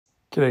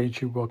G'day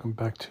YouTube, welcome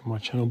back to my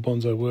channel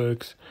Bonsai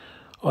Works.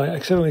 I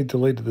accidentally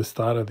deleted the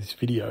start of this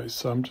video,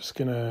 so I'm just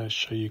going to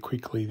show you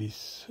quickly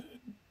this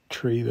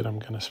tree that I'm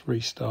going to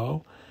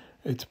restyle.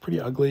 It's pretty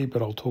ugly,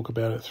 but I'll talk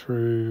about it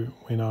through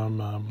when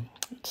I'm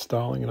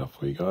styling it up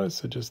for you guys.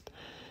 So just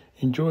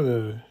enjoy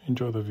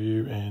the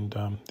view, and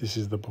this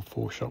is the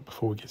before shot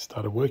before we get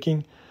started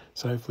working.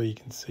 So hopefully you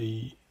can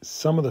see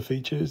some of the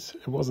features.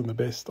 It wasn't the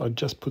best. I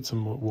just put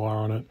some wire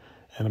on it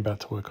and I'm about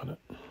to work on it.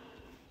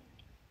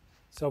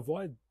 So I've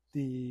wired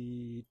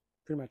pretty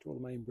much all the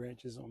main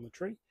branches on the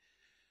tree.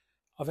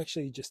 I've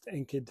actually just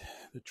anchored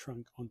the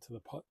trunk onto the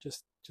pot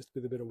just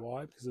with a bit of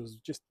wire because it was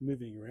just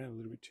moving around a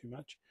little bit too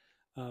much.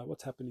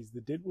 What's happened is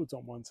the deadwood's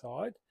on one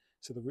side,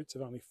 so the roots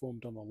have only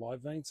formed on the live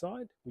vein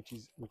side, which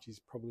is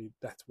probably,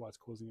 that's why it's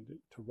causing it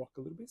to rock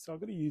a little bit. So I've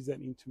got to use that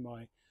into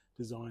my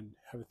design,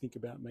 have a think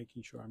about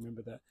making sure I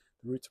remember that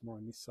the roots are more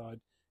on this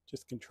side,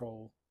 just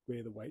control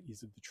where the weight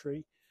is of the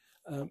tree.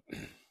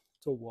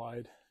 It's all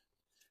wired.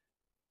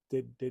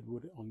 Dead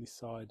wood on this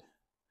side,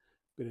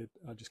 but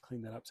I'll just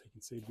clean that up so you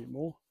can see it a bit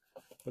more.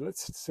 But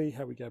let's see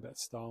how we go about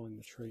styling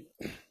the tree.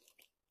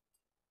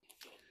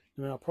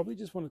 Now I probably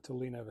just want it to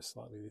lean over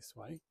slightly this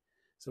way,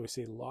 so we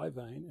see a live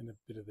vein and a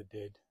bit of the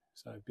dead,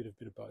 so a bit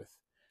of both,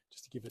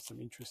 just to give it some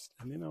interest.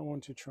 And then I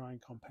want to try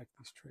and compact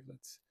this tree.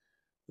 Let's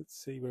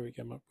see where we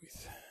come up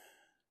with.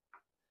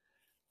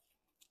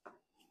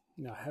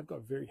 Now I have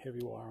got very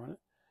heavy wire on it,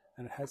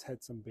 and it has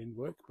had some bend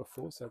work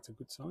before, so that's a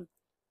good sign.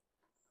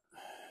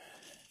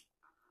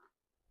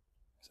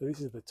 So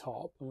this is the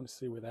top. I want to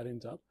see where that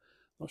ends up.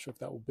 Not sure if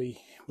that will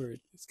be where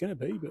it's going to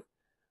be, but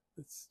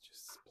let's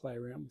just play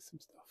around with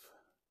some stuff.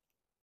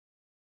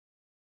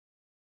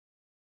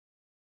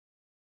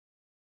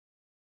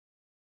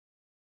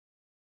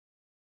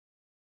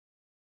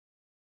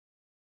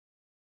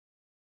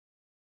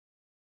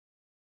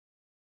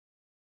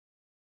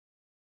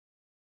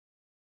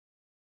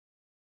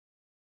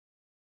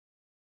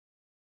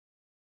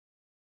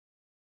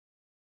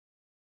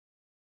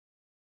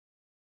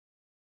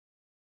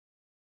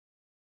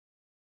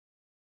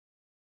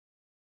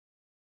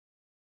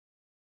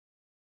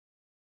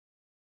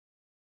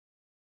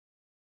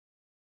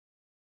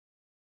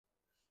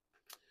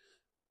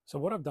 So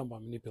what I've done by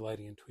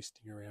manipulating and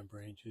twisting around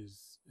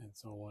branches and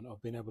so on,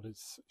 I've been able to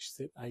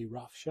set a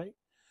rough shape.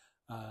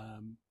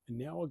 And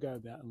now I'll go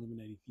about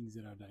eliminating things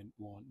that I don't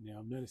want. Now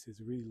I've noticed there's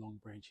a really long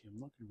branch here I'm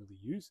not going to really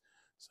use,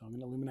 so I'm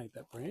going to eliminate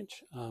that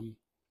branch. I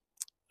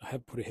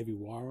have put a heavy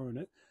wire on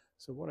it,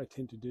 so what I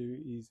tend to do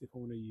is if I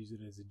want to use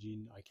it as a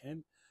gin, I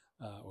can,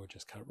 or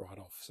just cut it right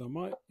off. So I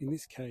might, in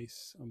this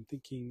case, I'm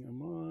thinking I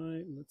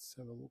might, let's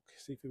have a look,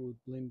 see if it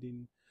would blend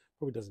in.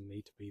 Probably doesn't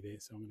need to be there,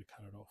 so I'm going to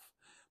cut it off.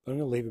 But I'm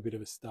going to leave a bit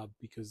of a stub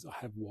because I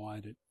have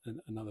wired it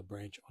another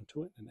branch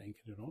onto it and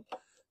anchored it on.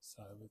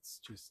 So let's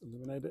just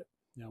eliminate it.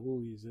 Now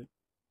we'll use it,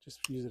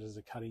 just use it as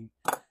a cutting.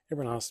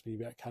 Everyone asks me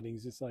about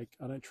cuttings. It's like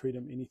I don't treat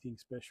them anything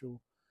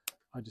special.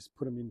 I just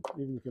put them in,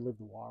 even you can leave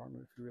the wire on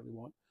it if you really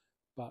want.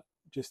 But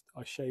just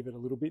I shave it a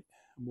little bit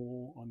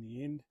more on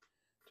the end.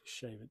 Just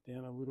shave it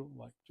down a little,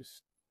 like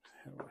just,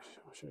 how do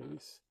I'll show you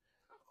this.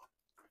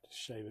 Just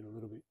shave it a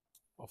little bit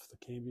off the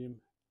cambium.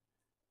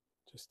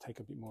 Just take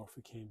a bit more off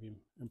the cambium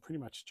and pretty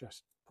much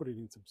just put it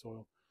in some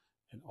soil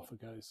and off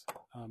it goes.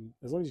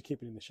 As long as you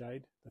keep it in the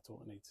shade, that's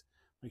all it needs.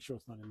 Make sure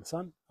it's not in the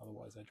sun,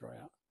 otherwise they dry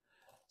out.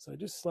 So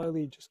just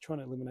slowly, just trying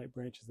to eliminate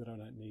branches that I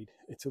don't need.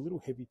 It's a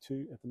little heavy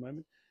too at the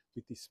moment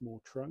with this small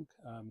trunk.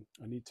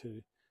 I need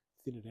to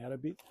thin it out a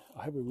bit.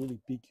 I have a really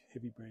big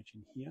heavy branch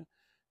in here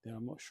that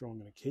I'm not sure I'm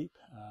going to keep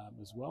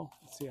as well.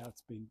 Let's see how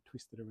it's been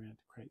twisted around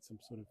to create some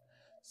sort of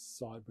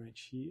side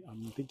branch here.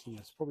 I'm thinking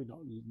it's probably not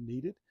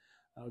needed.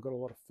 I've got a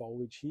lot of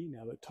foliage here.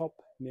 Now the top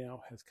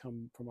now has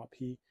come from up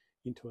here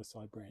into a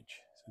side branch.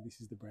 So this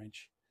is the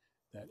branch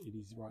that it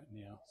is right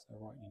now. So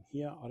right in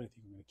here, I don't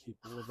think I'm going to keep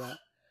all of that.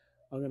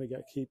 I'm going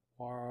to keep,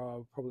 or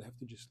I'll probably have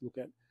to just look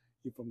at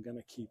if I'm going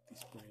to keep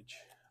this branch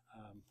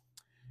and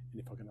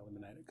if I'm going to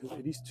eliminate it, because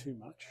it is too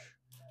much.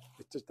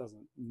 It just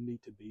doesn't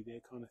need to be there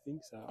kind of thing.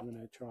 So I'm going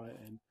to try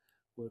and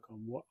work on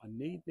what I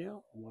need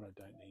now and what I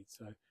don't need.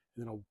 So, and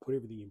then I'll put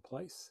everything in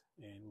place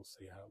and we'll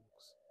see how it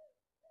looks.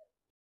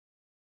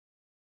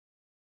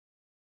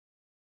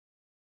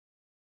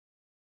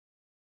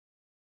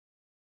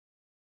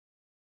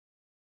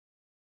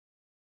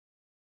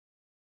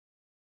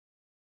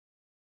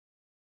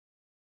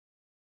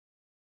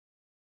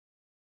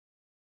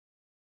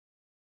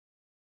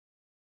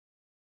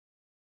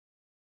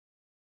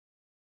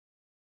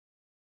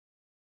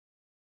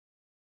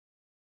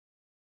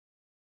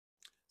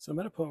 So I'm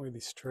at a point with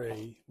this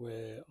tree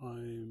where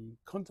I'm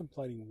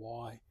contemplating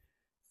why,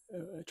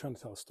 trying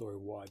to tell a story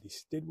why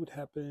this deadwood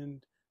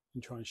happened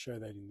and try and show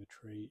that in the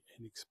tree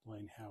and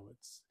explain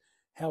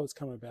how it's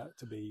come about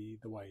to be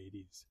the way it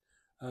is.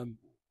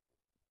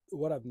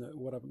 What I'm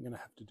going to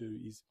have to do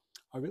is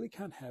I really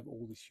can't have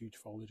all this huge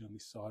foliage on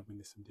this side when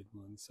there's some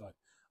deadwood on this side.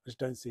 I just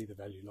don't see the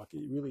value. Like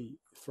it really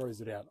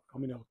throws it out. I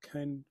mean, I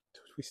can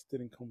twist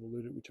it and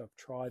convolute it, which I've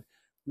tried,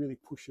 really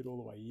push it all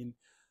the way in,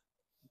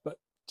 but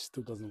it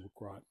still doesn't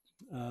look right.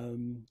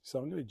 So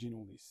I'm going to gin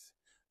all this,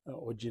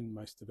 or gin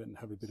most of it, and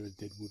have a bit of a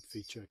deadwood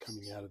feature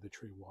coming out of the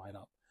tree wide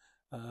up.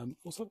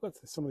 Also, I've got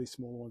some of these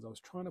smaller ones I was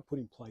trying to put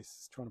in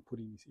place, trying to put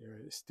in this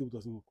area. It still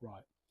doesn't look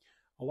right.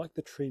 I like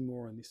the tree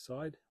more on this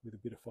side with a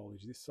bit of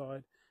foliage this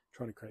side,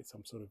 trying to create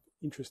some sort of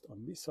interest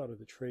on this side of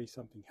the tree,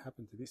 something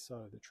happened to this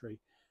side of the tree,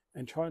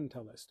 and try and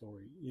tell that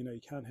story. You know, you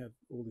can't have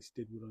all this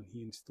deadwood on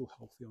here and still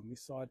healthy on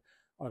this side.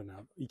 I don't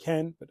know. You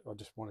can, but I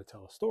just want to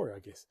tell a story, I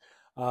guess.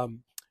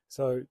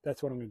 So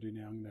that's what I'm going to do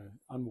now. I'm going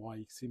to unwire.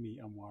 You can see me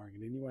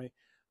unwiring it anyway,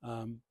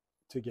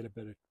 to get a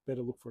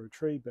better look for a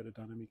tree, better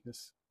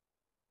dynamicness,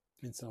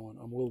 and so on.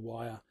 I will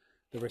wire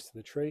the rest of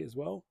the tree as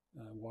well,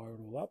 wire it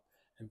all up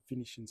and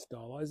finish and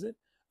stylize it.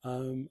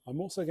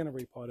 I'm also going to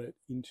repot it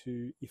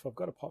into, if I've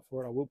got a pot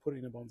for it, I will put it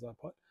in a bonsai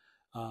pot.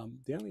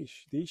 The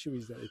issue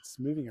is that it's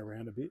moving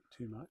around a bit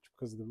too much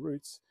because the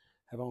roots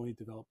have only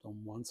developed on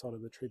one side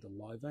of the tree, the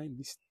live vein.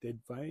 This dead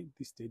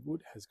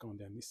wood has gone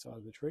down this side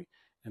of the tree,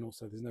 and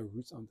also there's no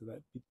roots onto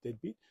that dead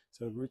bit.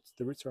 So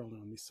the roots are only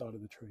on this side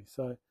of the tree.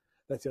 So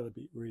that's the other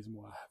reason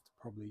why I have to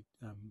probably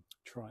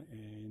try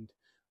and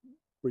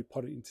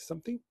repot it into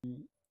something.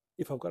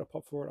 If I've got a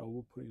pot for it, I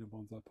will put it in a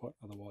bonsai pot.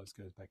 Otherwise,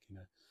 it goes back in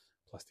a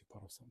plastic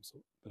pot of some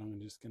sort. But I'm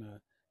just going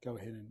to go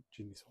ahead and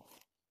gin this off.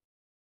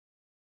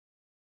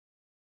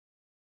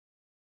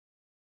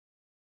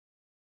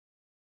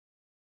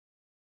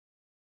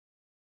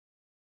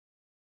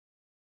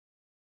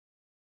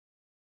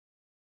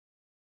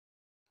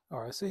 All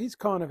right, so here's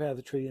kind of how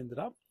the tree ended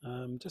up.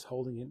 Just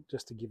holding it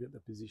just to give it the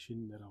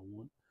position that I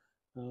want.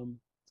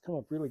 It's come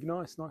up really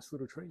nice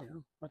little tree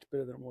now, much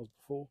better than it was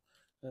before.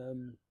 A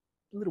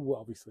little,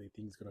 obviously,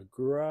 things got to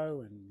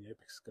grow and the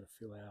apex's got to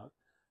fill out,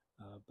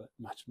 but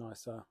much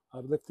nicer.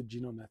 I've left the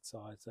gin on that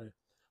side, so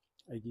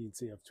as you can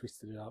see, I've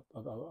twisted it up.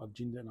 I've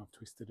ginned it and I've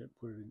twisted it,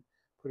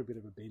 put a bit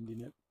of a bend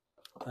in it.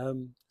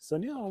 So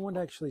now I want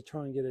to actually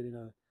try and get it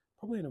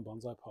probably in a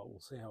bonsai pot. We'll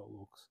see how it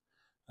looks.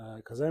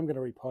 Because I am going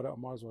to repot it, I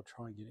might as well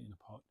try and get it in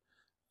a pot.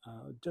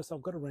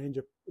 I've got a range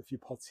of a few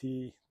pots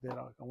here that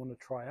I want to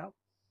try out.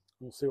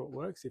 We'll see what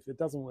works. If it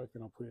doesn't work,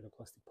 then I'll put it in a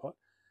plastic pot.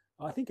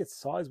 I think it's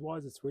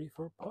size-wise, it's ready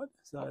for a pot,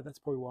 so that's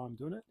probably why I'm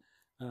doing it.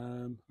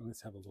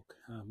 Let's have a look.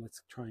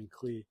 Let's try and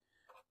clear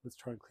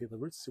the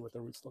roots, see what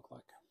the roots look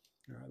like.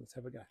 All right, let's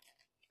have a go.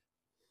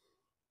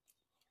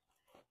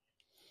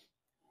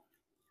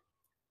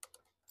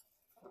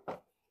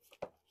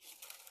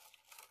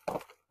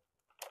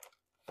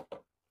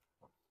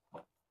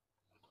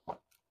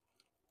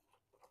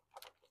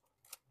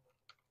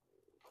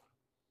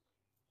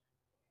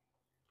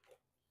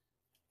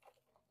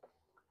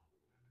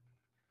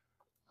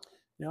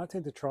 Now I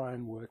tend to try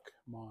and work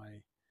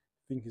my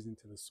fingers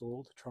into the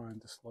soil to try and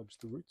dislodge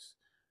the roots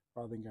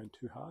rather than going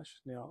too harsh.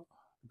 Now,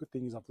 the good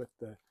thing is I've left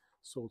the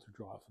soil to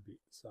dry off a bit,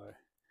 so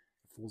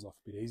it falls off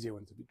a bit easier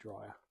when it's a bit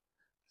drier.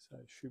 So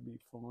it should be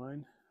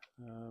fine.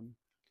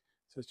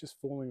 So it's just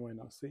falling away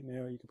nicely.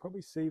 Now you can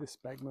probably see the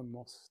sphagnum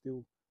moss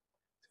still.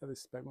 See how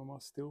there's sphagnum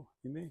moss still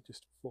in there,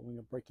 just falling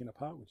and breaking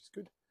apart, which is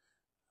good.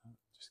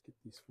 Just get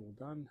this all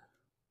done.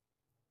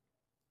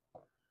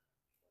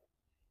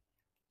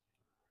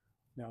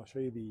 Now I'll show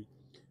you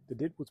the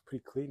deadwood's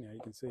pretty clear now.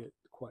 You can see it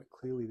quite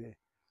clearly there.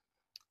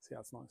 See how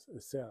it's nice.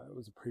 It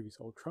was a previous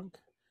old trunk.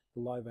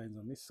 The live veins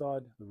on this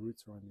side, the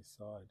roots are on this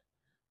side.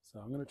 So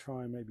I'm going to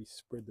try and maybe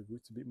spread the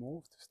roots a bit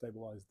more to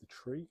stabilize the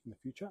tree in the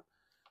future.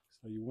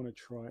 So you want to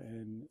try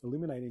and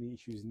eliminate any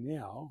issues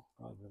now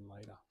rather than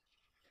later.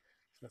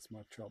 So that's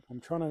my job.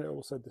 I'm trying to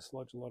also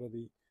dislodge a lot of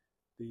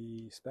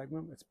the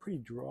sphagnum. It's pretty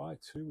dry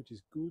too, which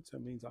is good. So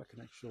it means I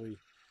can actually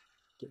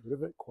get rid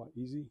of it quite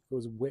easy. If it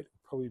was wet, it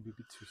would probably be a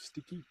bit too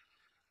sticky.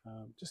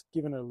 Just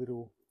giving it a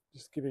little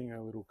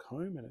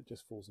comb and it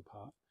just falls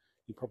apart.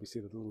 You probably see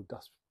the little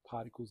dust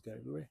particles go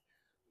everywhere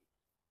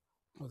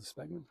of the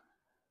sphagnum.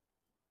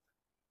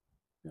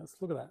 Now let's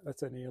look at that.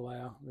 That's an ear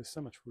layer. There's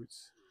so much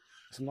roots.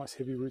 There's some nice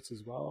heavy roots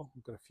as well.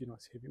 We've got a few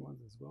nice heavy ones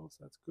as well,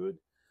 so that's good.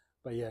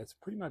 But yeah, it's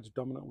pretty much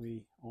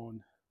dominantly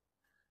on,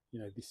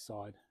 this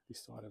side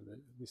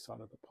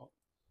of the pot.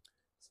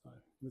 So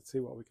let's see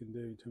what we can do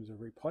in terms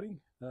of repotting.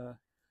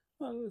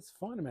 Well, there's a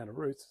fine amount of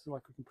roots.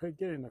 Like we can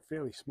get it in a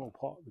fairly small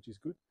pot, which is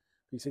good.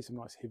 You see some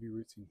nice heavy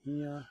roots in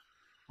here.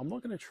 I'm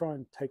not going to try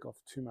and take off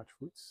too much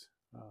roots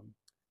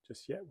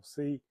just yet. We'll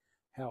see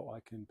how I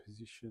can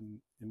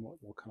position and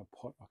what kind of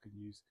pot I can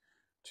use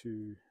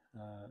to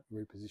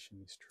reposition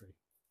this tree.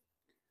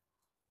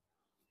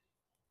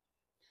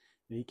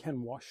 Now you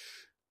can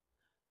wash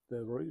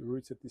the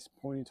roots at this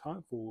point in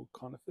time for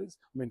conifers.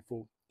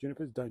 For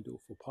junipers, don't do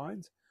it for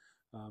pines.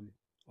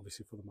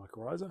 Obviously for the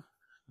mycorrhiza.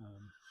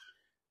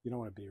 You don't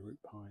want to bare root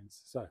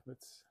pines. So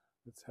let's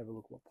have a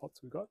look at what pots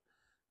we've got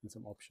and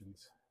some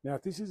options. Now,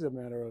 if this is a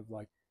matter of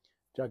like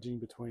judging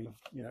between,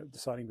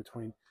 deciding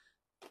between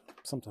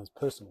sometimes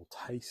personal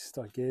taste,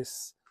 I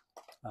guess,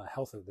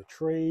 health of the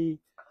tree,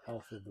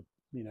 health of the,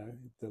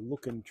 the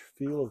look and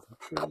feel of the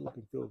tree, look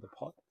and feel of the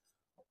pot.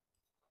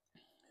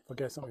 If I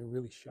go something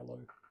really shallow,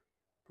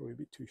 probably a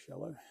bit too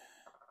shallow.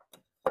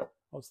 I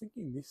was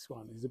thinking this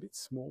one is a bit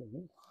small,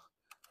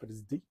 but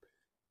it's deep.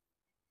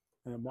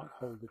 and it might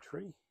hold the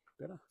tree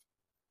better.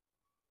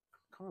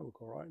 Kind of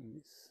look all right in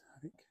this, I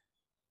think.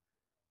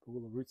 But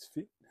will the roots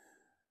fit?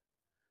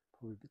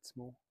 Probably a bit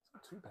small. It's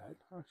not too bad.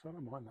 Actually, I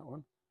don't mind that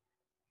one.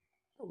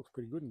 That looks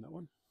pretty good in that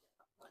one.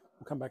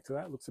 We'll come back to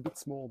that. It looks a bit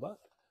small, but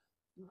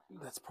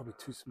that's probably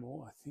too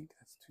small. I think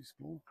that's too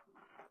small.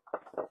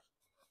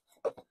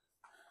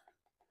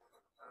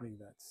 I think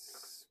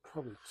that's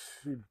probably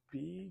too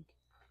big.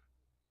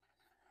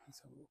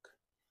 Let's have a look.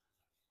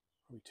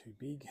 Probably too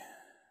big.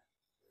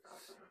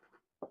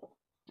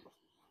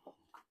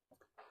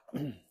 I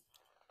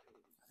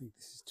think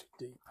this is too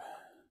deep.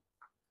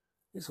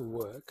 This will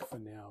work for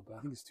now, but I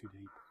think it's too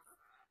deep.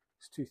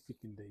 It's too thick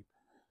and deep.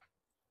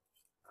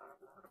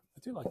 I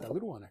do like that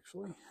little one,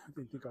 actually. I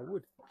didn't think I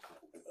would.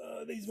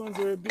 These ones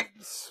are a bit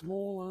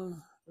smaller,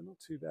 but not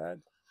too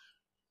bad.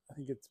 I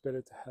think it's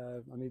better to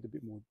have, I need a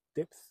bit more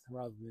depth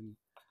rather than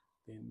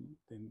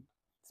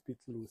it's a bit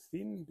little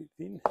thin, bit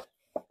thin.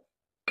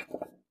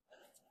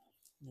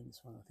 And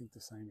this one, I think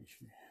the same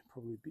issue.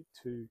 Probably a bit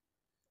too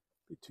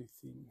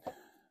thin.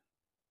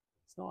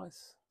 It's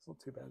nice. It's not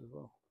too bad as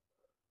well.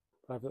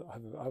 But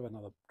I have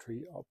another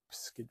tree up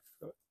skid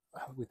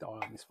with the eye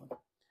on this one.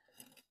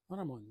 I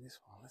don't mind this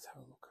one. Let's have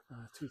a look.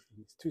 Too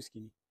thin. It's too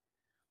skinny.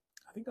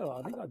 I think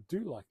I do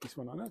like this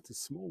one. I know it's a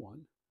small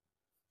one.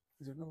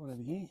 Is there another one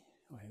over here?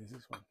 Oh, yeah, there's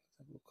this one. Let's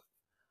have a look.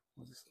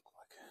 What does this look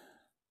like?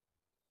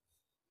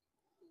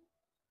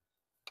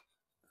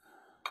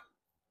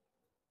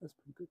 That's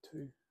pretty good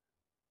too.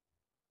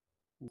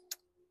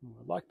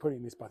 I like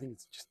putting this, but I think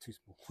it's just too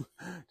small.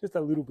 Just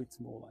a little bit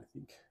small, I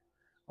think.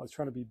 I was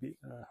trying to be a bit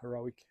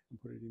heroic and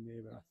put it in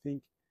there, but I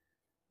think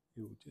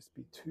it will just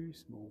be too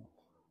small.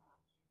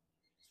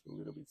 Just a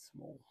little bit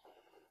small.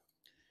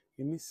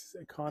 In this,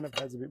 it kind of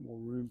has a bit more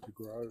room to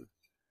grow.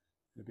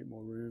 A bit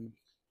more room,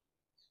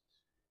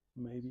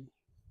 maybe.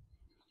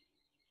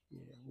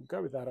 Yeah, we'll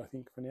go with that, I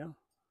think, for now.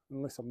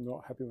 Unless I'm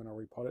not happy when I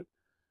repot it,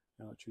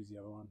 and I'll choose the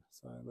other one.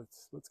 So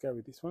let's go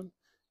with this one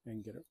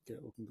and get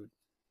it looking good.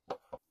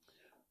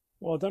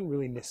 Well, I don't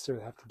really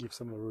necessarily have to give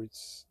some of the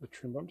roots a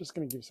trim, but I'm just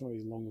going to give some of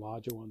these long,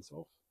 larger ones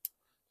off.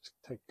 Just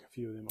take a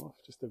few of them off,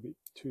 just a bit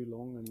too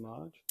long and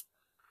large,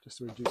 just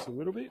to reduce a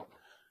little bit.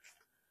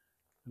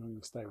 And I'm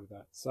going to stay with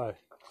that. So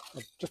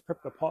I've just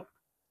prepped the pot,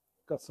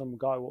 got some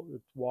guy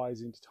with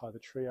wires in to tie the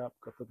tree up,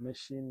 got the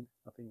mesh in,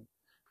 nothing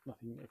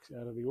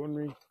out of the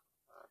ordinary.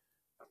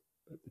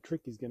 But the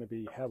trick is going to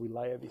be how we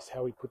layer this,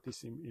 how we put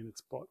this in its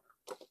spot.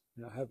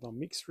 Now I have my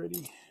mix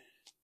ready.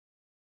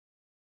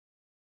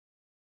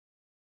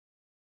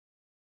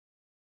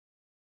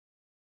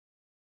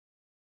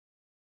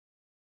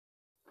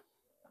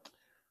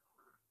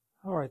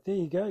 All right, there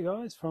you go,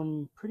 guys.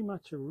 From pretty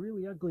much a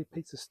really ugly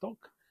piece of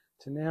stock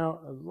to now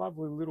a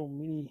lovely little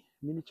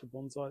miniature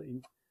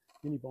bonsai,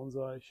 mini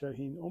bonsai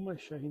shohin,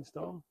 almost shohin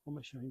style,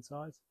 almost shohin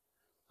size,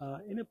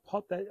 in a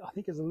pot that I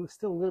think is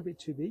still a little bit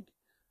too big.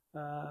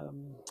 I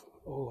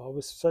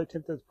was so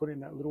tempted to put it in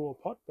that little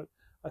pot, but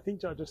I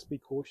think I'll just be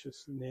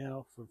cautious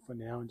now for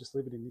now and just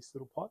leave it in this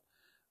little pot.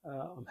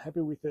 I'm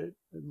happy with it.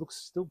 It looks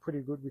still pretty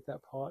good with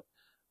that pot.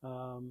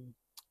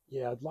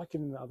 Yeah, I'd like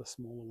it in the other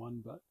smaller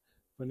one, but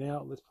for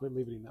now, let's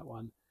leave it in that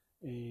one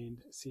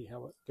and see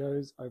how it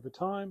goes over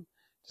time.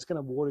 Just going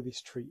to water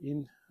this tree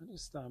in. I'll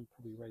just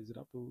probably raise it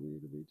up a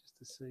little bit just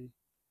to see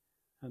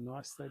how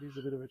nice that is,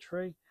 a bit of a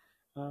tree.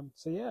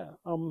 So yeah,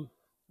 I'm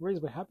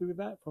reasonably happy with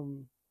that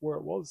from where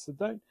it was. So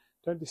don't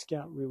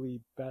discount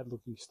really bad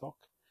looking stock.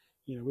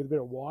 You know, with a bit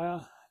of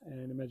wire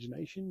and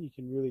imagination, you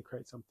can really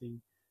create something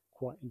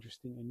quite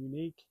interesting and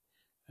unique.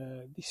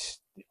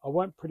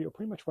 I pretty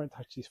much won't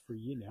touch this for a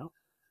year now.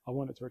 I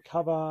want it to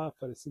recover,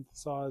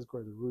 photosynthesize,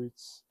 grow the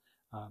roots,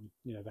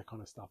 you know, that kind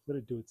of stuff. Let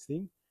it do its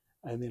thing,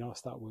 and then I'll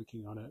start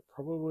working on it.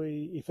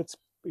 Probably if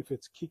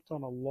it's kicked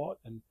on a lot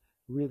and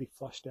really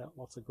flushed out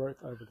lots of growth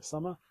over the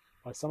summer,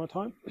 by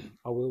summertime,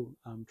 I will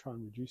try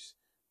and reduce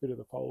a bit of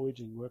the foliage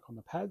and work on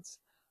the pads.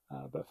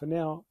 But for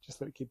now,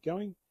 just let it keep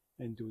going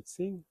and do its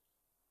thing.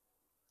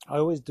 I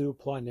always do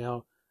apply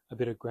now a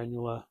bit of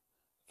granular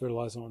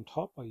fertilizer on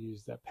top. I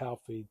use that Power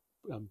Feed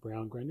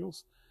brown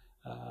granules.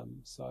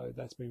 So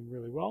that's been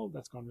really well.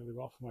 That's gone really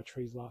well for my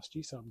trees last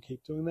year, so I'm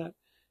keep doing that.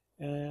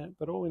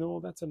 But all in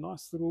all, that's a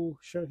nice little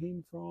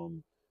shohin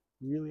from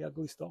really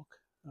ugly stock.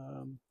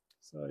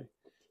 So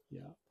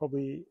yeah,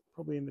 probably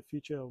in the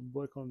future I'll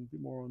work on a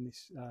bit more on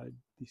this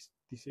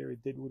this area,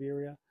 deadwood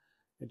area,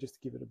 and just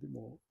to give it a bit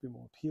more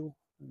appeal.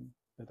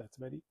 But that's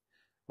about it.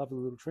 Lovely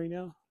little tree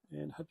now,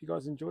 and hope you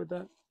guys enjoyed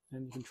that.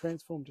 And you can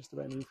transform just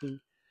about anything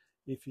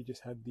if you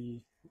just had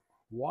the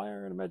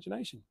wire and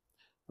imagination.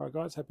 All right,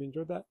 guys, hope you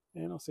enjoyed that,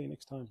 and I'll see you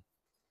next time.